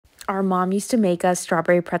Our mom used to make us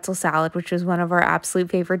strawberry pretzel salad, which was one of our absolute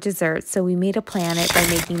favorite desserts, so we made a play on it by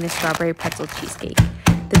making the strawberry pretzel cheesecake.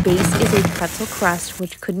 The base is a pretzel crust,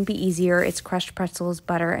 which couldn't be easier. It's crushed pretzels,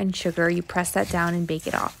 butter, and sugar. You press that down and bake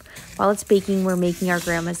it off. While it's baking, we're making our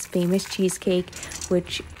grandma's famous cheesecake,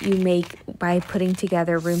 which you make by putting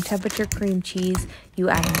together room temperature cream cheese. You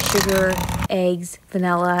add in sugar, eggs,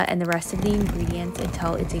 vanilla, and the rest of the ingredients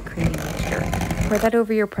until it's a creamy mixture. Pour that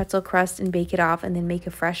over your pretzel crust and bake it off, and then make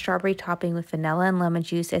a fresh strawberry topping with vanilla and lemon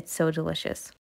juice. It's so delicious.